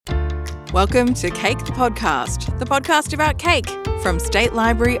Welcome to Cake the podcast about cake from State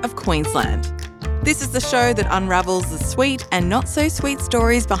Library of Queensland. This is the show that unravels the sweet and not so sweet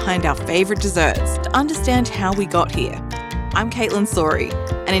stories behind our favourite desserts to understand how we got here. I'm Caitlin Sori,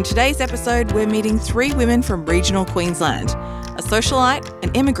 and in today's episode we're meeting three women from regional Queensland, a socialite,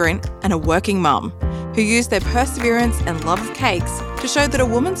 an immigrant and a working mum, who use their perseverance and love of cakes to show that a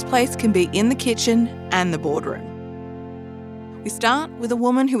woman's place can be in the kitchen and the boardroom. We start with a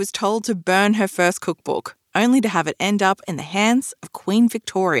woman who was told to burn her first cookbook, only to have it end up in the hands of Queen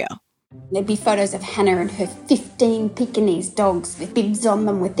Victoria. There'd be photos of Hannah and her 15 Pekingese dogs with bibs on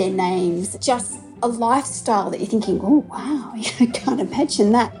them with their names. Just a lifestyle that you're thinking, oh, wow, I can't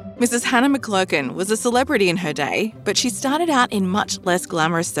imagine that. Mrs. Hannah McClurkin was a celebrity in her day, but she started out in much less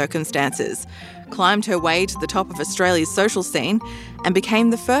glamorous circumstances, climbed her way to the top of Australia's social scene, and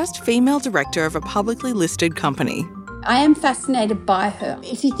became the first female director of a publicly listed company. I am fascinated by her.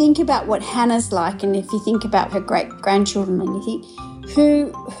 If you think about what Hannah's like, and if you think about her great-grandchildren, and you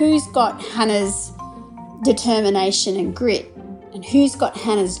think, who's got Hannah's determination and grit, and who's got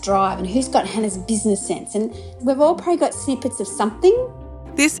Hannah's drive, and who's got Hannah's business sense? And we've all probably got snippets of something.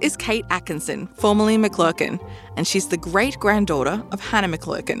 This is Kate Atkinson, formerly McClurkin, and she's the great-granddaughter of Hannah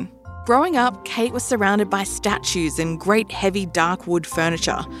McClurkin. Growing up, Kate was surrounded by statues and great heavy dark wood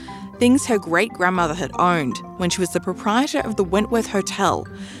furniture, things her great-grandmother had owned when she was the proprietor of the Wentworth Hotel,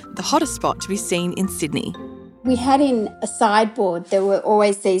 the hottest spot to be seen in Sydney. We had in a sideboard, there were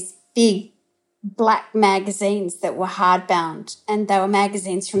always these big black magazines that were hardbound, and they were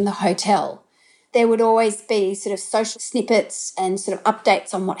magazines from the hotel. There would always be sort of social snippets and sort of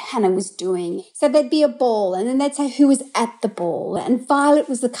updates on what Hannah was doing. So there'd be a ball, and then they'd say who was at the ball, and violet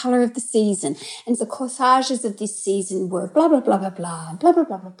was the colour of the season, and the corsages of this season were blah, blah, blah, blah, blah, blah, blah,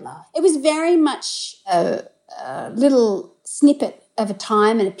 blah, blah, blah. It was very much a little snippet of a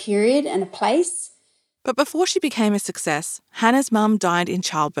time and a period and a place. But before she became a success, Hannah's mum died in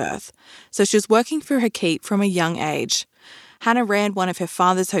childbirth, so she was working for her keep from a young age. Hannah ran one of her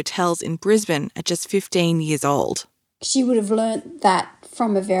father's hotels in Brisbane at just 15 years old. She would have learnt that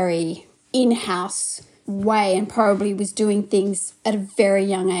from a very in-house way, and probably was doing things at a very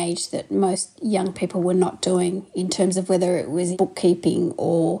young age that most young people were not doing, in terms of whether it was bookkeeping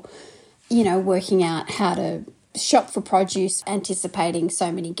or, working out how to shop for produce, anticipating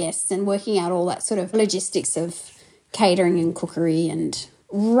so many guests, and working out all that sort of logistics of catering and cookery and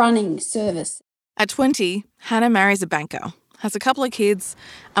running service. At 20, Hannah marries a banker, has a couple of kids,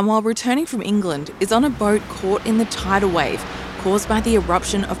 and while returning from England is on a boat caught in the tidal wave caused by the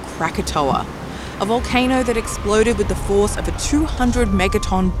eruption of Krakatoa, a volcano that exploded with the force of a 200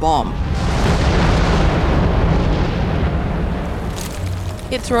 megaton bomb.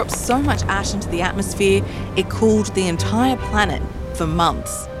 It threw up so much ash into the atmosphere, it cooled the entire planet for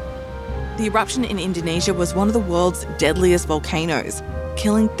months. The eruption in Indonesia was one of the world's deadliest volcanoes,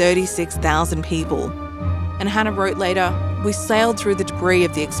 killing 36,000 people. And Hannah wrote later, "We sailed through the debris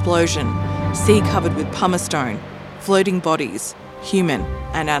of the explosion, sea covered with pumice stone, floating bodies, human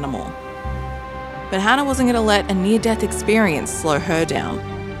and animal." But Hannah wasn't going to let a near-death experience slow her down.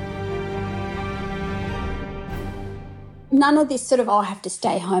 None of this sort of, I have to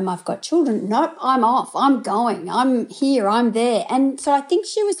stay home, I've got children. Nope, I'm off, I'm going, I'm here, I'm there. And so I think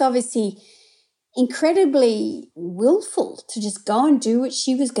she was obviously incredibly willful to just go and do what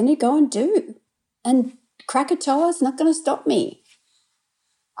she was going to go and do. And Krakatoa's not going to stop me.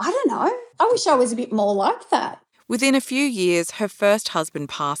 I don't know. I wish I was a bit more like that. Within a few years, her first husband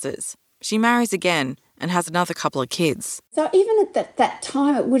passes. She marries again and has another couple of kids. So even at that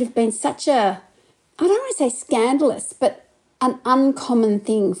time, it would have been such a, I don't want to say scandalous, but an uncommon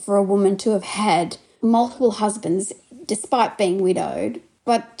thing for a woman to have had multiple husbands, despite being widowed,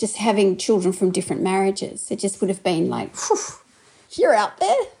 but just having children from different marriages. It just would have been like, whew, you're out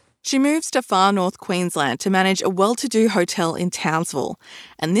there. She moves to far north Queensland to manage a well-to-do hotel in Townsville,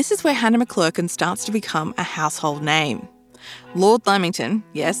 and this is where Hannah McClurkin starts to become a household name. Lord Lamington,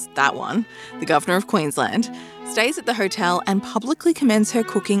 yes, that one, the Governor of Queensland, stays at the hotel and publicly commends her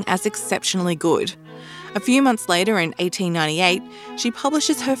cooking as exceptionally good. A few months later, in 1898, she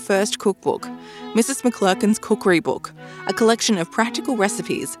publishes her first cookbook, Mrs. McClurkin's Cookery Book, a collection of practical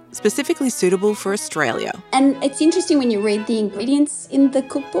recipes specifically suitable for Australia. And it's interesting when you read the ingredients in the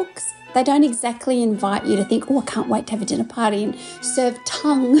cookbooks, they don't exactly invite you to think, oh, I can't wait to have a dinner party and serve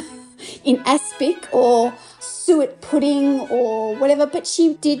tongue in aspic or suet pudding or whatever. But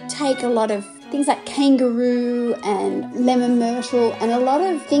she did take a lot of things like kangaroo and lemon myrtle and a lot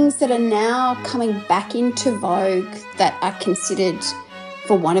of things that are now coming back into vogue that are considered,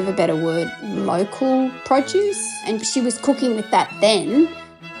 for want of a better word, local produce. And she was cooking with that then.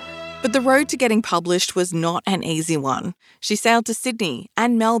 But the road to getting published was not an easy one. She sailed to Sydney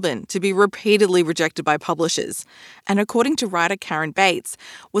and Melbourne to be repeatedly rejected by publishers, and according to writer Karen Bates,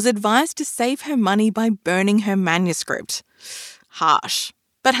 was advised to save her money by burning her manuscript. Harsh.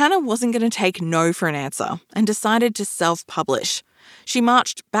 But Hannah wasn't going to take no for an answer and decided to self-publish. She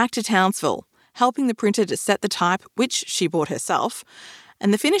marched back to Townsville, helping the printer to set the type, which she bought herself,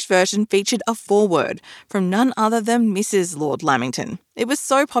 and the finished version featured a foreword from none other than Mrs. Lord Lamington. It was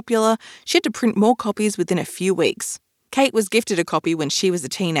so popular, she had to print more copies within a few weeks. Kate was gifted a copy when she was a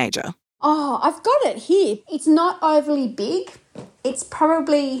teenager. Oh, I've got it here. It's not overly big. It's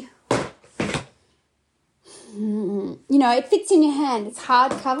probably, it fits in your hand. It's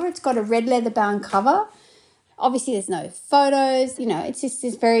hardcover. It's got a red leather-bound cover. Obviously, there's no photos. It's just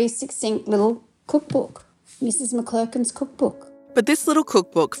this very succinct little cookbook, Mrs. McClurkin's cookbook. But this little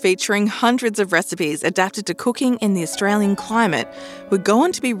cookbook, featuring hundreds of recipes adapted to cooking in the Australian climate, would go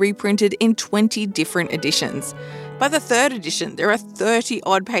on to be reprinted in 20 different editions. By the third edition, there are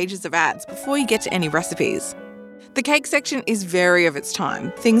 30-odd pages of ads before you get to any recipes. The cake section is very of its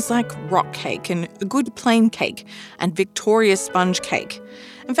time, things like rock cake and a good plain cake and Victoria sponge cake.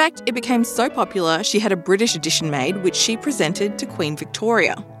 In fact, it became so popular she had a British edition made which she presented to Queen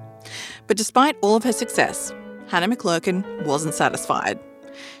Victoria. But despite all of her success, Hannah McClurkin wasn't satisfied.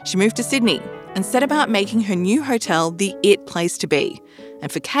 She moved to Sydney and set about making her new hotel the it place to be.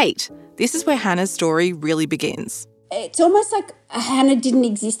 And for Kate, this is where Hannah's story really begins. It's almost like Hannah didn't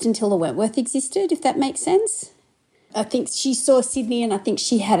exist until the Wentworth existed, if that makes sense. I think she saw Sydney and I think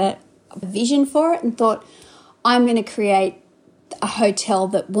she had a vision for it and thought, I'm going to create a hotel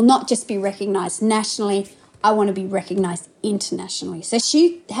that will not just be recognised nationally, I want to be recognised internationally. So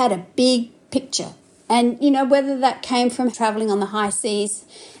she had a big picture. And, whether that came from travelling on the high seas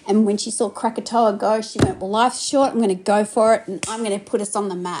and when she saw Krakatoa go, she went, well, life's short, I'm going to go for it and I'm going to put us on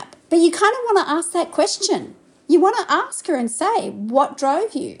the map. But you kind of want to ask that question. You want to ask her and say, what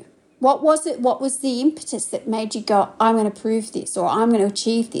drove you? What was it? What was the impetus that made you go, I'm going to prove this or I'm going to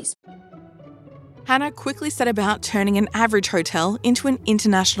achieve this? Hannah quickly set about turning an average hotel into an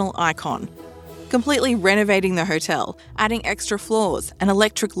international icon, completely renovating the hotel, adding extra floors, an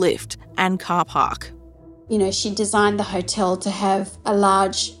electric lift and car park. She designed the hotel to have a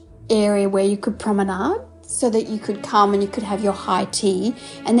large area where you could promenade so that you could come and you could have your high tea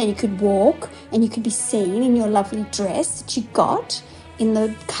and then you could walk and you could be seen in your lovely dress that you got in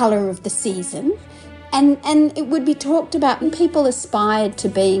the colour of the season. And it would be talked about and people aspired to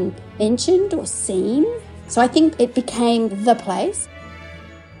being mentioned or seen. So I think it became the place.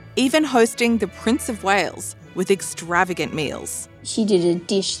 Even hosting the Prince of Wales with extravagant meals. She did a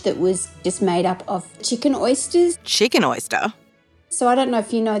dish that was just made up of chicken oysters. Chicken oyster? So I don't know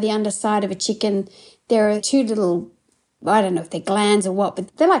if you know the underside of a chicken. There are two little, I don't know if they're glands or what,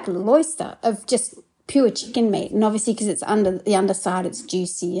 but they're like a little oyster of just pure chicken meat. And obviously because it's under the underside, it's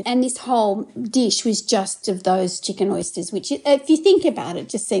juicy. And this whole dish was just of those chicken oysters, which if you think about it,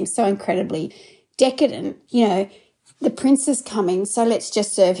 just seems so incredibly decadent. The prince is coming, so let's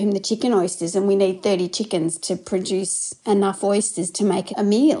just serve him the chicken oysters and we need 30 chickens to produce enough oysters to make a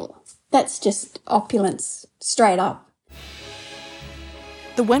meal. That's just opulence, straight up.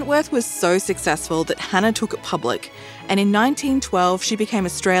 The Wentworth was so successful that Hannah took it public, and in 1912 she became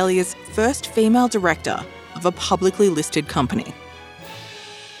Australia's first female director of a publicly listed company.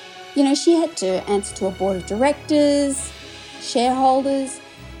 She had to answer to a board of directors, shareholders.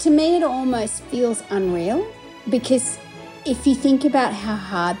 To me, it almost feels unreal. Because if you think about how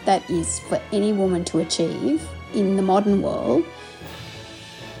hard that is for any woman to achieve in the modern world,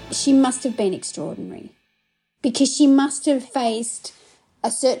 she must have been extraordinary. Because she must have faced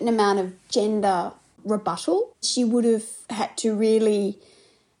a certain amount of gender rebuttal. She would have had to really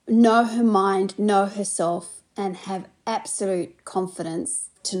know her mind, know herself, and have absolute confidence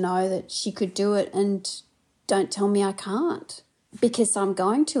to know that she could do it and don't tell me I can't. Because I'm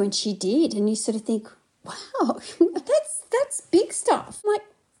going to, and she did. And you sort of think, wow, that's big stuff. I'm like,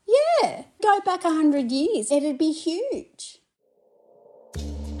 yeah, go back 100 years, it'd be huge.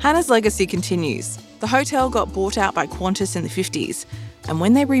 Hannah's legacy continues. The hotel got bought out by Qantas in the 50s, and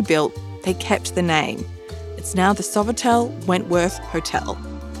when they rebuilt, they kept the name. It's now the Sofitel Wentworth Hotel.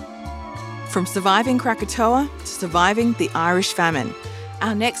 From surviving Krakatoa to surviving the Irish famine,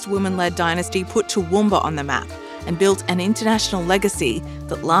 our next woman-led dynasty put Toowoomba on the map and built an international legacy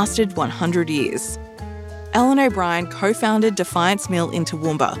that lasted 100 years. Ellen O'Brien co-founded Defiance Mill in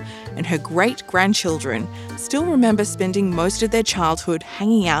Toowoomba, and her great-grandchildren still remember spending most of their childhood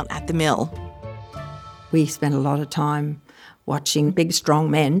hanging out at the mill. We spent a lot of time watching big, strong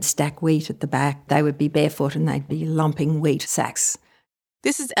men stack wheat at the back. They would be barefoot and they'd be lumping wheat sacks.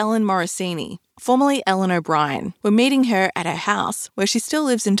 This is Ellen Morosini, formerly Ellen O'Brien. We're meeting her at her house, where she still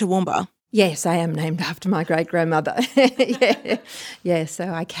lives in Toowoomba. Yes, I am named after my great-grandmother. Yeah,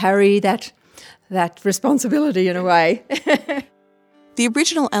 so I carry that responsibility in a way. The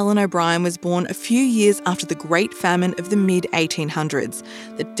original Ellen O'Brien was born a few years after the Great Famine of the mid-1800s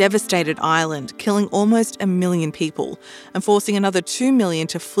that devastated Ireland, killing almost 1 million people and forcing another 2 million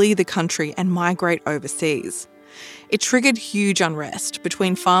to flee the country and migrate overseas. It triggered huge unrest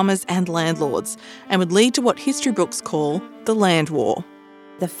between farmers and landlords and would lead to what history books call the Land War.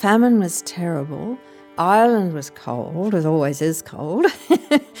 The famine was terrible. Ireland was cold, as always is cold,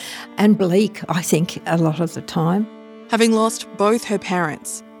 and bleak, I think, a lot of the time. Having lost both her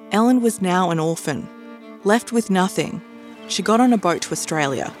parents, Ellen was now an orphan. Left with nothing, she got on a boat to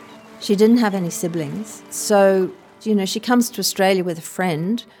Australia. She didn't have any siblings, so, she comes to Australia with a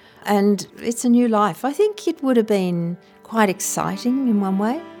friend, and it's a new life. I think it would have been quite exciting in one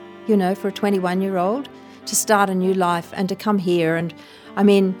way, for a 21-year-old to start a new life and to come here. And,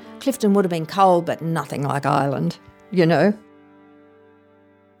 Clifton would have been cold, but nothing like Ireland, But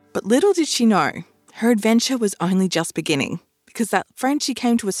little did she know, her adventure was only just beginning, because that friend she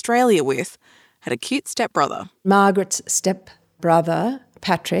came to Australia with had a cute stepbrother. Margaret's stepbrother,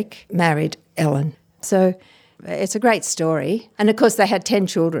 Patrick, married Ellen. So it's a great story. And of course they had 10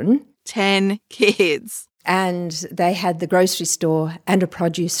 children. 10 kids. And they had the grocery store and a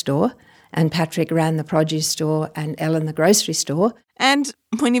produce store. And Patrick ran the produce store and Ellen the grocery store. And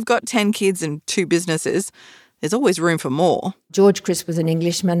when you've got 10 kids and 2 businesses, there's always room for more. George Crisp was an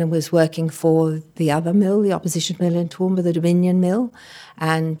Englishman and was working for the other mill, the opposition mill in Toowoomba, the Dominion Mill,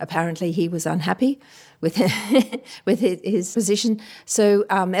 and apparently he was unhappy with his position. So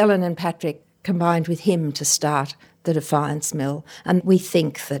Ellen and Patrick combined with him to start the Defiance Mill, and we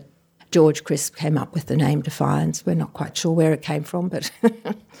think that George Crisp came up with the name Defiance. We're not quite sure where it came from, but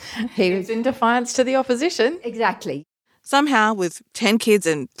he was in defiance to the opposition. Exactly. Somehow, with 10 kids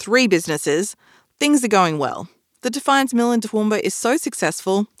and 3 businesses, things are going well. The Defiance Mill in Toowoomba is so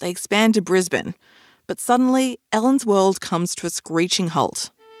successful, they expand to Brisbane. But suddenly, Ellen's world comes to a screeching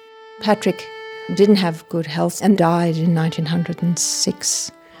halt. Patrick didn't have good health and died in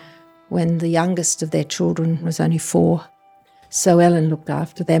 1906 when the youngest of their children was only 4. So Ellen looked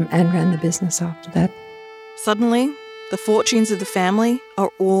after them and ran the business after that. Suddenly, the fortunes of the family are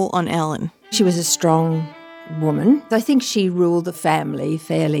all on Ellen. She was a strong woman. I think she ruled the family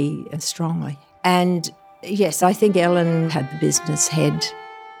fairly strongly. And yes, I think Ellen had the business head.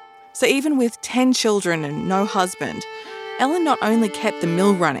 So even with 10 children and no husband, Ellen not only kept the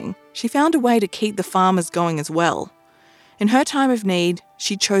mill running, she found a way to keep the farmers going as well. In her time of need,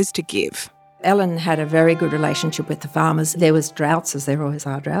 she chose to give. Ellen had a very good relationship with the farmers. There was droughts, as there always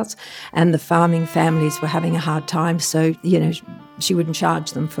are droughts, and the farming families were having a hard time, so, she wouldn't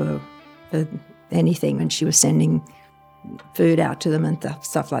charge them for anything, and she was sending food out to them and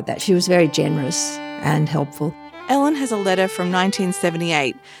stuff like that. She was very generous and helpful. Ellen has a letter from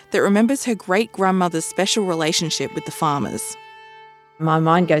 1978 that remembers her great-grandmother's special relationship with the farmers. My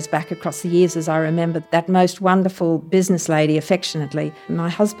mind goes back across the years as I remember that most wonderful business lady affectionately. My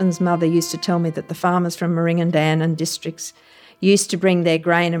husband's mother used to tell me that the farmers from Maringandan and districts used to bring their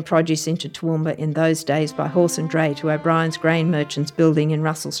grain and produce into Toowoomba in those days by horse and dray to O'Brien's Grain Merchants building in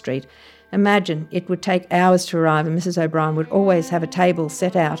Russell Street. Imagine, it would take hours to arrive, and Mrs. O'Brien would always have a table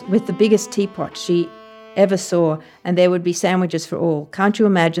set out with the biggest teapot she ever saw, and there would be sandwiches for all. Can't you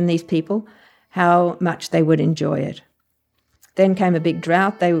imagine these people, how much they would enjoy it? Then came a big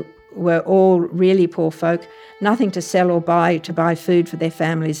drought. They were all really poor folk, nothing to sell or buy to buy food for their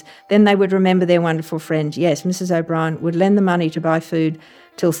families. Then they would remember their wonderful friend. Yes, Mrs. O'Brien would lend the money to buy food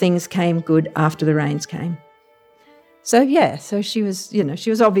till things came good after the rains came. So she was, she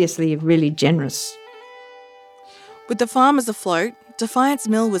was obviously really generous. With the farmers afloat, Defiance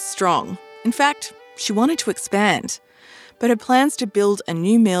Mill was strong. In fact, she wanted to expand. But her plans to build a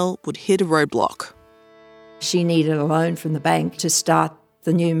new mill would hit a roadblock. She needed a loan from the bank to start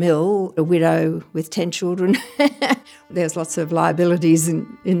the new mill, a widow with 10 children. There's lots of liabilities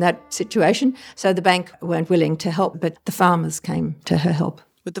in that situation. So the bank weren't willing to help, but the farmers came to her help.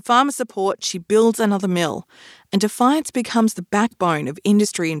 With the farmer support, she builds another mill, and Defiance becomes the backbone of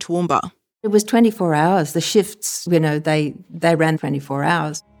industry in Toowoomba. It was 24 hours. The shifts, they ran 24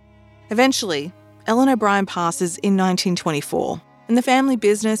 hours. Eventually, Ellen O'Brien passes in 1924, and the family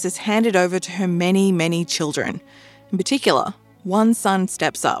business is handed over to her many, many children. In particular, one son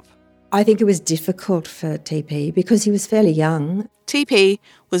steps up. I think it was difficult for TP because he was fairly young. TP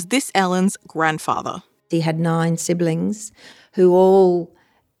was this Ellen's grandfather. He had 9 siblings who all,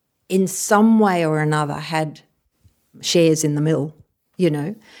 in some way or another, had shares in the mill.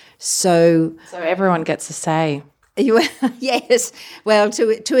 So everyone gets a say. Yes, well,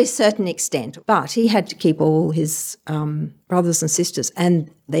 to a certain extent. But he had to keep all his brothers and sisters and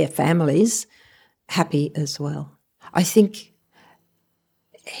their families happy as well. I think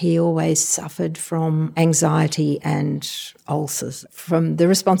he always suffered from anxiety and ulcers from the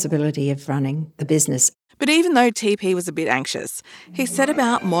responsibility of running the business. But even though TP was a bit anxious, he set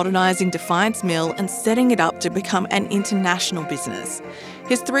about modernising Defiance Mill and setting it up to become an international business.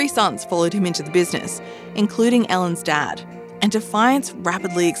 His 3 sons followed him into the business, including Ellen's dad, and Defiance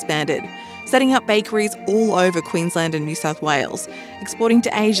rapidly expanded, setting up bakeries all over Queensland and New South Wales, exporting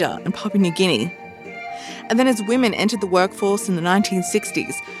to Asia and Papua New Guinea. And then as women entered the workforce in the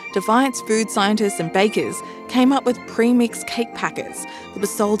 1960s, Defiance food scientists and bakers came up with pre-mixed cake packets that were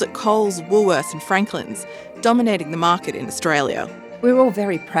sold at Coles, Woolworths and Franklin's, dominating the market in Australia. We were all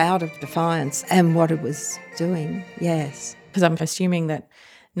very proud of Defiance and what it was doing, yes. Because I'm assuming that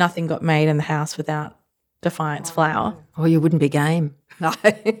nothing got made in the house without Defiance flour. Or you wouldn't be game. No,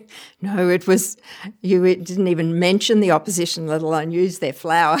 it didn't even mention the opposition, let alone use their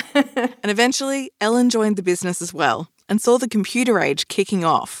flour. And eventually, Ellen joined the business as well and saw the computer age kicking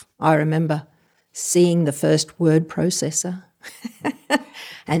off. I remember seeing the first word processor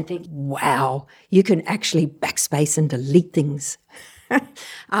and think, wow, you can actually backspace and delete things.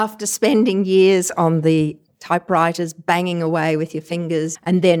 After spending years on the typewriters, banging away with your fingers,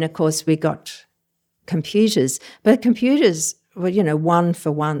 and then, of course, we got computers. But computers were, one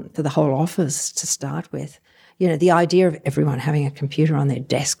for the whole office to start with. The idea of everyone having a computer on their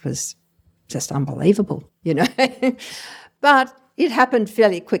desk was just unbelievable, But it happened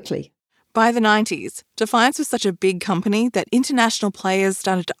fairly quickly. By the 90s, Defiance was such a big company that international players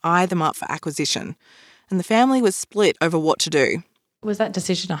started to eye them up for acquisition, and the family was split over what to do. Was that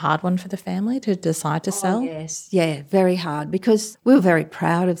decision a hard one for the family to decide to sell? Yes, yeah, very hard, because we were very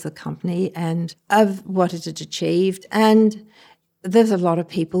proud of the company and of what it had achieved. And there's a lot of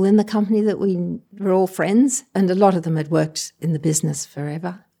people in the company that we were all friends, and a lot of them had worked in the business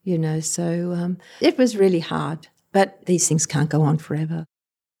forever, so it was really hard. But these things can't go on forever.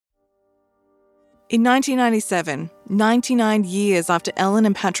 In 1997, 99 years after Ellen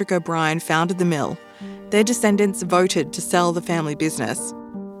and Patrick O'Brien founded the mill, their descendants voted to sell the family business.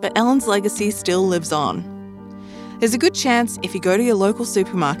 But Ellen's legacy still lives on. There's a good chance if you go to your local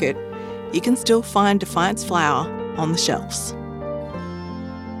supermarket, you can still find Defiance flour on the shelves.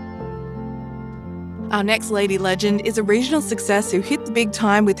 Our next lady legend is a regional success who hit the big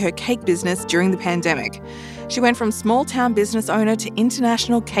time with her cake business during the pandemic. She went from small-town business owner to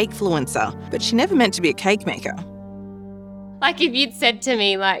international cake-fluencer, but she never meant to be a cake maker. Like if you'd said to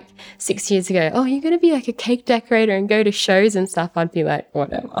me 6 years ago, oh, you're going to be like a cake decorator and go to shows and stuff, I'd be like,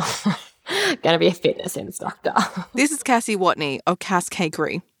 whatever. Going to be a fitness instructor. This is Cassie Watney of Cass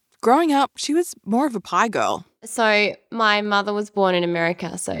Cakery. Growing up, she was more of a pie girl. So my mother was born in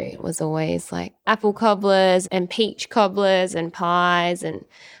America, so it was always like apple cobblers and peach cobblers and pies and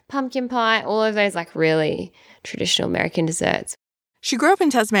pumpkin pie, all of those really traditional American desserts. She grew up in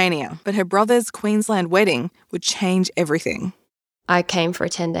Tasmania, but her brother's Queensland wedding would change everything. I came for a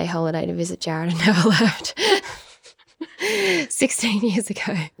 10-day holiday to visit Jared and never left. 16 years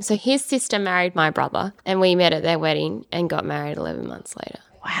ago. So his sister married my brother and we met at their wedding and got married 11 months later.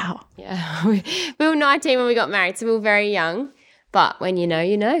 Wow. Yeah. We were 19 when we got married, so we were very young. But when you know,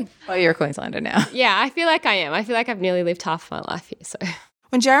 you know. Oh, you're a Queenslander now. Yeah, I feel like I am. I feel like I've nearly lived half my life here, so.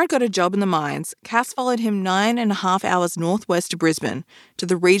 When Jared got a job in the mines, Cass followed him 9.5 hours northwest of Brisbane to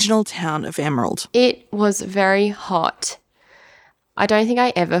the regional town of Emerald. It was very hot. I don't think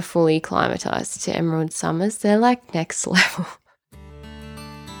I ever fully acclimatised to Emerald summers. They're next level.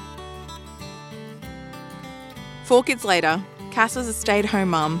 4 kids later, Cass was a stay-at-home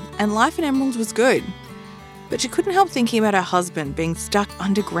mum and life in Emerald was good. But she couldn't help thinking about her husband being stuck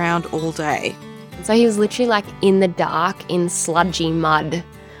underground all day. So he was literally in the dark, in sludgy mud,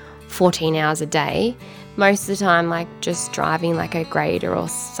 14 hours a day. Most of the time, just driving a grader or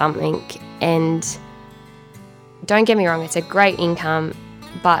something. And don't get me wrong, it's a great income,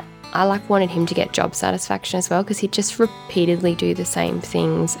 but I wanted him to get job satisfaction as well, because he'd just repeatedly do the same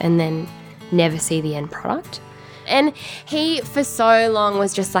things and then never see the end product. And he, for so long,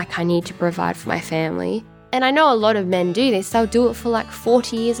 was just I need to provide for my family. And I know a lot of men do this. They'll do it for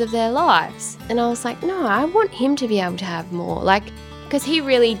 40 years of their lives. And I was no, I want him to be able to have more. Because he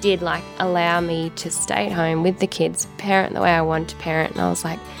really did allow me to stay at home with the kids, parent the way I wanted to parent. And I was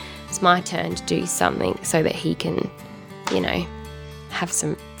it's my turn to do something so that he can, have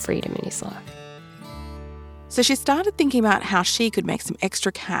some freedom in his life. So she started thinking about how she could make some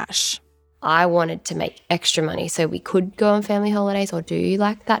extra cash. I wanted to make extra money so we could go on family holidays or do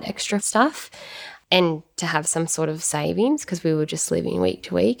like that extra stuff and to have some sort of savings because we were just living week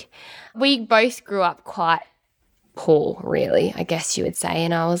to week. We both grew up quite poor, really, I guess you would say.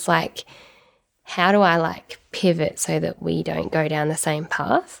 And I was like, how do I like pivot so that we don't go down the same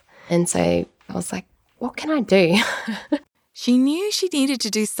path? And so I was like, what can I do? She knew she needed to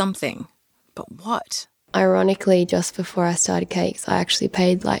do something, but what? Ironically, just before I started Cakes, I actually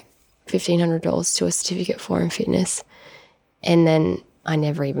paid like $1,500 to a certificate for in fitness. And then I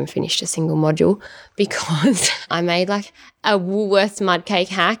never even finished a single module because I made like a Woolworths mud cake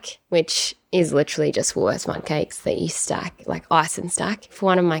hack, which is literally just Woolworths mud cakes that you stack, like ice and stack, for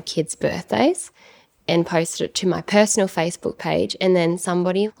one of my kids' birthdays and posted it to my personal Facebook page. And then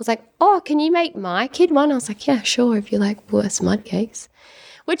somebody was like, oh, can you make my kid one? I was like, yeah, sure, if you like Woolworths mud cakes.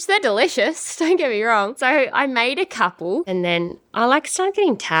 Which they're delicious, don't get me wrong. So I made a couple and then I like started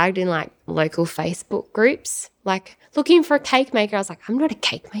getting tagged in like local Facebook groups, like looking for a cake maker. I was like, I'm not a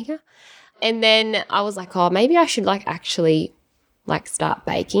cake maker. And then I was like, oh, maybe I should like actually like start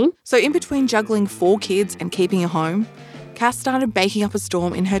baking. So in between juggling 4 kids and keeping a home, Cass started baking up a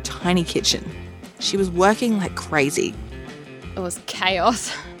storm in her tiny kitchen. She was working like crazy. It was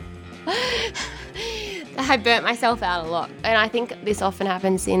chaos. I burnt myself out a lot. And I think this often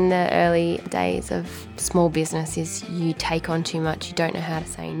happens in the early days of small business is you take on too much, you don't know how to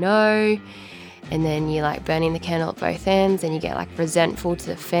say no, and then you're like burning the candle at both ends and you get like resentful to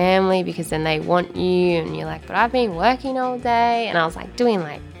the family because then they want you and you're like, but I've been working all day. And I was like doing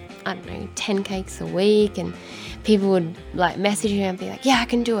like, I don't know, 10 cakes a week and people would like message me and be like, yeah, I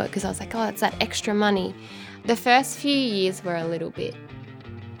can do it because I was like, oh, it's that extra money. The first few years were a little bit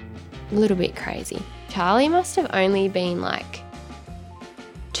crazy. Charlie must have only been like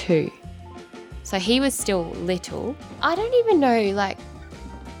 2. So he was still little. I don't even know like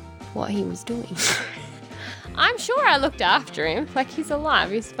what he was doing. I'm sure I looked after him. Like he's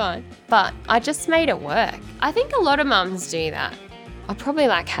alive, he's fine. But I just made it work. I think a lot of mums do that. I probably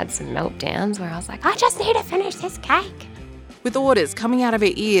like had some meltdowns where I was like, I just need to finish this cake. With orders coming out of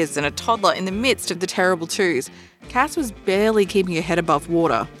her ears and a toddler in the midst of the terrible twos, Cass was barely keeping her head above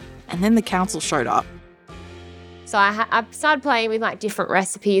water. And then the council showed up. So I started playing with like different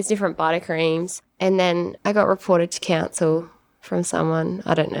recipes, different buttercreams, and then I got reported to council from someone,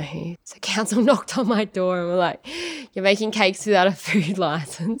 I don't know who. So council knocked on my door and were like, you're making cakes without a food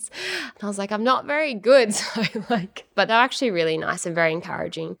license. And I was like, I'm not very good. So like, but they're actually really nice and very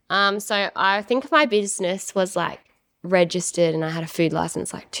encouraging. So I think my business was like registered and I had a food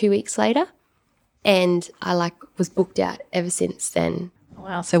license like 2 weeks later. And I like was booked out ever since then.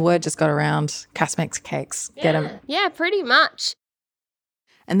 Wow, so word just got around, Cass makes cakes, get them. Yeah, pretty much.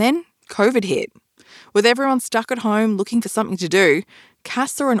 And then COVID hit. With everyone stuck at home looking for something to do,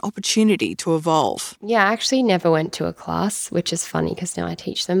 Cass saw an opportunity to evolve. Yeah, I actually never went to a class, which is funny because now I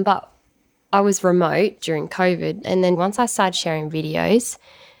teach them, but I was remote during COVID. And then once I started sharing videos,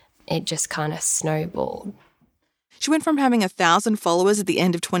 it just kind of snowballed. She went from having 1,000 followers at the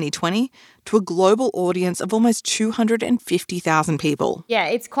end of 2020 to a global audience of almost 250,000 people. Yeah,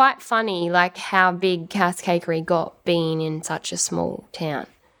 it's quite funny like how big Cass Cakery got being in such a small town.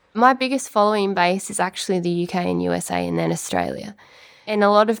 My biggest following base is actually the UK and USA and then Australia. And a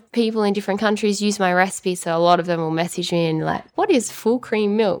lot of people in different countries use my recipe, so a lot of them will message me and like, what is full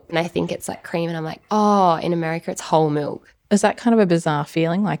cream milk? And they think it's like cream and I'm like, oh, in America it's whole milk. Is that kind of a bizarre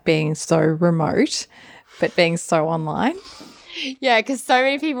feeling, like being so remote but being so online? Yeah, because so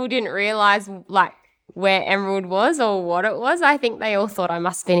many people didn't realise like where Emerald was or what it was. I think they all thought I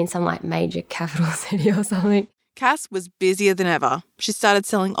must have been in some like major capital city or something. Cass was busier than ever. She started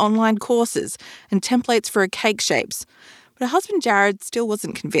selling online courses and templates for her cake shapes. But her husband Jared still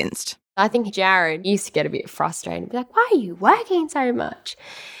wasn't convinced. I think Jared used to get a bit frustrated and be like, why are you working so much?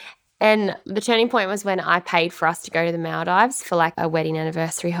 And the turning point was when I paid for us to go to the Maldives for like a wedding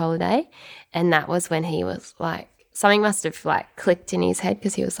anniversary holiday. And that was when he was like, something must have like clicked in his head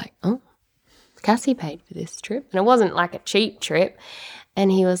because he was like, oh, Cassie paid for this trip. And it wasn't like a cheap trip.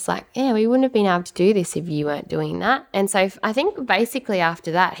 And he was like, yeah, we wouldn't have been able to do this if you weren't doing that. And so I think basically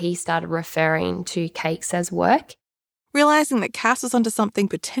after that, he started referring to cakes as work. Realising that Cass was onto something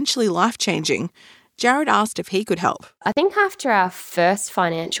potentially life-changing, Jared asked if he could help. I think after our first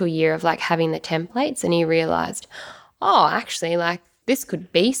financial year of like having the templates and he realised, oh, actually like this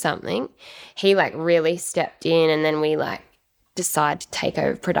could be something, he like really stepped in and then we like decided to take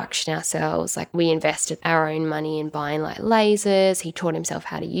over production ourselves. Like we invested our own money in buying like lasers. He taught himself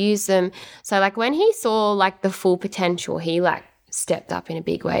how to use them. So like when he saw like the full potential, he like stepped up in a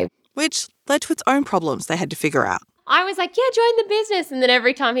big way. Which led to its own problems they had to figure out. I was like, yeah, join the business. And then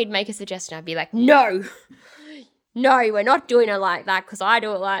every time he'd make a suggestion, I'd be like, no, we're not doing it like that because I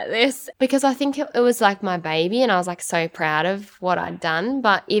do it like this. Because I think it was like my baby and I was like so proud of what I'd done.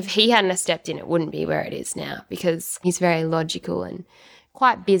 But if he hadn't have stepped in, it wouldn't be where it is now because he's very logical and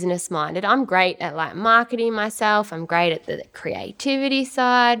quite business minded. I'm great at like marketing myself. I'm great at the creativity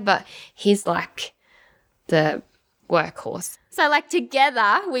side, but he's like the workhorse. So like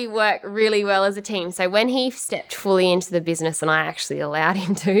together we work really well as a team. So when he stepped fully into the business and I actually allowed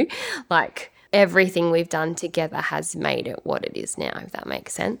him to, like everything we've done together has made it what it is now, if that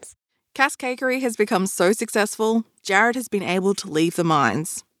makes sense. Cass Cakery has become so successful, Jared has been able to leave the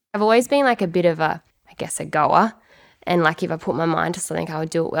mines. I've always been like a bit of a goer. And like if I put my mind to something, I would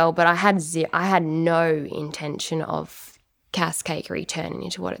do it well. But I had no intention of Cass Cakery turning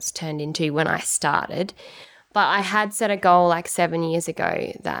into what it's turned into when I started. But I had set a goal like 7 years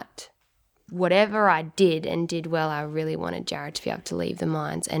ago that whatever I did and did well, I really wanted Jared to be able to leave the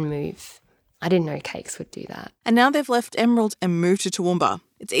mines and move. I didn't know cakes would do that. And now they've left Emerald and moved to Toowoomba.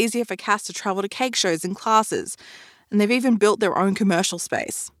 It's easier for Cass to travel to cake shows and classes. And they've even built their own commercial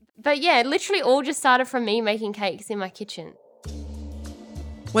space. But yeah, it literally all just started from me making cakes in my kitchen.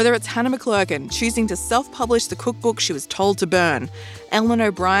 Whether it's Hannah McClurkin choosing to self-publish the cookbook she was told to burn, Ellen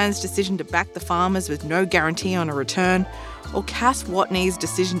O'Brien's decision to back the farmers with no guarantee on a return, or Cass Watney's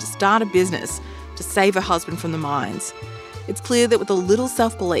decision to start a business to save her husband from the mines, it's clear that with a little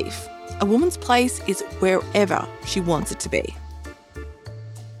self-belief, a woman's place is wherever she wants it to be.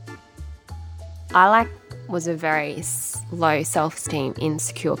 I was a very low self-esteem,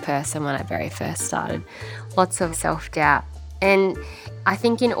 insecure person when I very first started. Lots of self-doubt. And I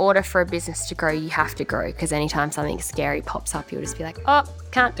think in order for a business to grow, you have to grow because anytime something scary pops up, you'll just be like, oh,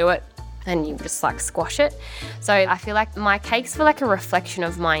 can't do it. And you just like squash it. So I feel like my cakes were like a reflection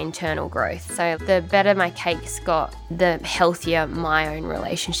of my internal growth. So the better my cakes got, the healthier my own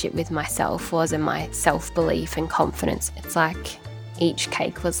relationship with myself was and my self-belief and confidence. It's like each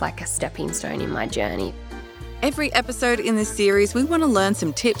cake was like a stepping stone in my journey. Every episode in this series, we want to learn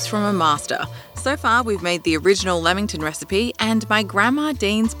some tips from a master. So far, we've made the original Lamington recipe and my Grandma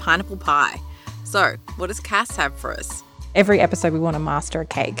Dean's pineapple pie. So, what does Cass have for us? Every episode we want to master a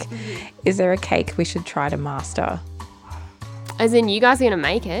cake. Is there a cake we should try to master? As in, you guys are going to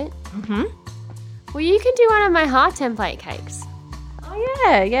make it? Mm-hmm. Well, you can do one of my heart template cakes.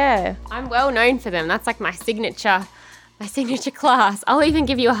 Oh, yeah. I'm well known for them. That's like my signature class. I'll even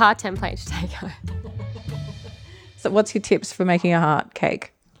give you a heart template to take home. So what's your tips for making a heart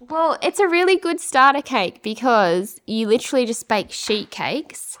cake? Well, it's a really good starter cake because you literally just bake sheet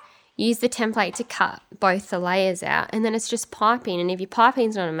cakes, use the template to cut both the layers out, and then it's just piping. And if your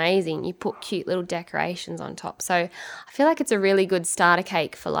piping's not amazing, you put cute little decorations on top. So I feel like it's a really good starter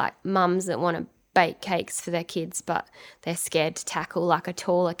cake for like mums that want to bake cakes for their kids, but they're scared to tackle like a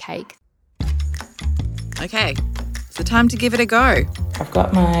taller cake. Okay, so time to give it a go. I've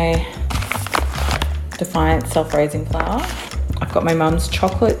got my Defiant self-raising flour. I've got my mum's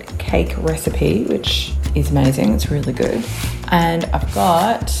chocolate cake recipe, which is amazing. It's really good. And I've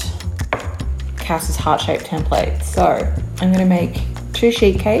got Cass's heart-shaped template. So I'm going to make 2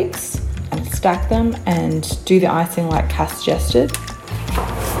 sheet cakes and stack them and do the icing like Cass suggested.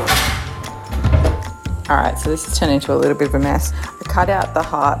 All right, so this has turned into a little bit of a mess. I cut out the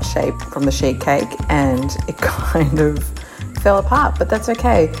heart shape from the sheet cake and it kind of fell apart, but that's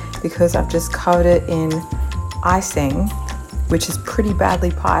okay because I've just covered it in icing, which is pretty badly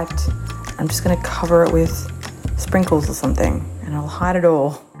piped. I'm just going to cover it with sprinkles or something and I'll hide it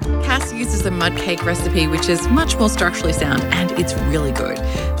all. Cass uses a mud cake recipe which is much more structurally sound and it's really good.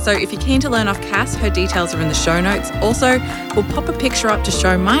 So if you're keen to learn off Cass, her details are in the show notes. Also, we'll pop a picture up to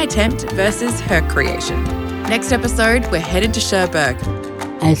show my attempt versus her creation. Next episode, we're headed to Cherbourg.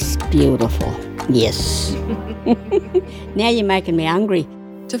 It's beautiful, yes. Now you're making me hungry.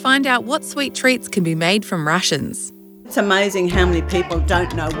 To find out what sweet treats can be made from rations. It's amazing how many people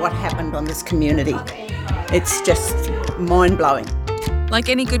don't know what happened on this community. It's just mind-blowing. Like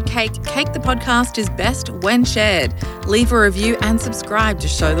any good cake, Cake the Podcast is best when shared. Leave a review and subscribe to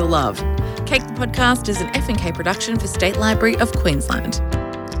show the love. Cake the Podcast is an F&K production for State Library of Queensland.